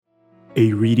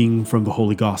A reading from the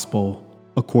Holy Gospel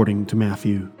according to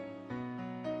Matthew.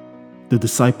 The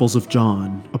disciples of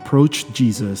John approached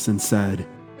Jesus and said,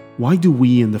 "Why do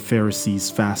we and the Pharisees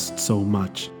fast so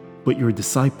much, but your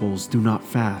disciples do not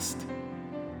fast?"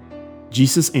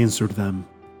 Jesus answered them,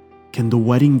 "Can the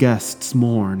wedding guests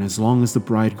mourn as long as the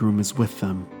bridegroom is with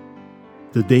them?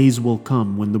 The days will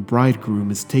come when the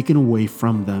bridegroom is taken away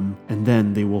from them, and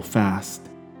then they will fast.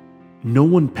 No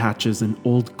one patches an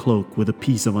old cloak with a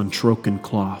piece of unshrunken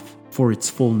cloth, for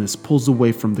its fullness pulls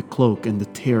away from the cloak and the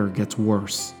tear gets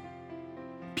worse.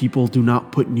 People do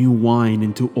not put new wine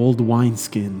into old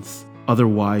wineskins,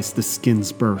 otherwise the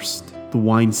skins burst, the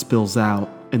wine spills out,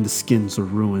 and the skins are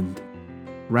ruined.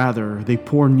 Rather, they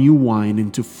pour new wine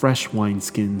into fresh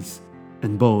wineskins,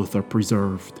 and both are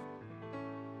preserved."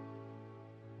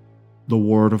 The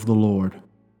word of the Lord.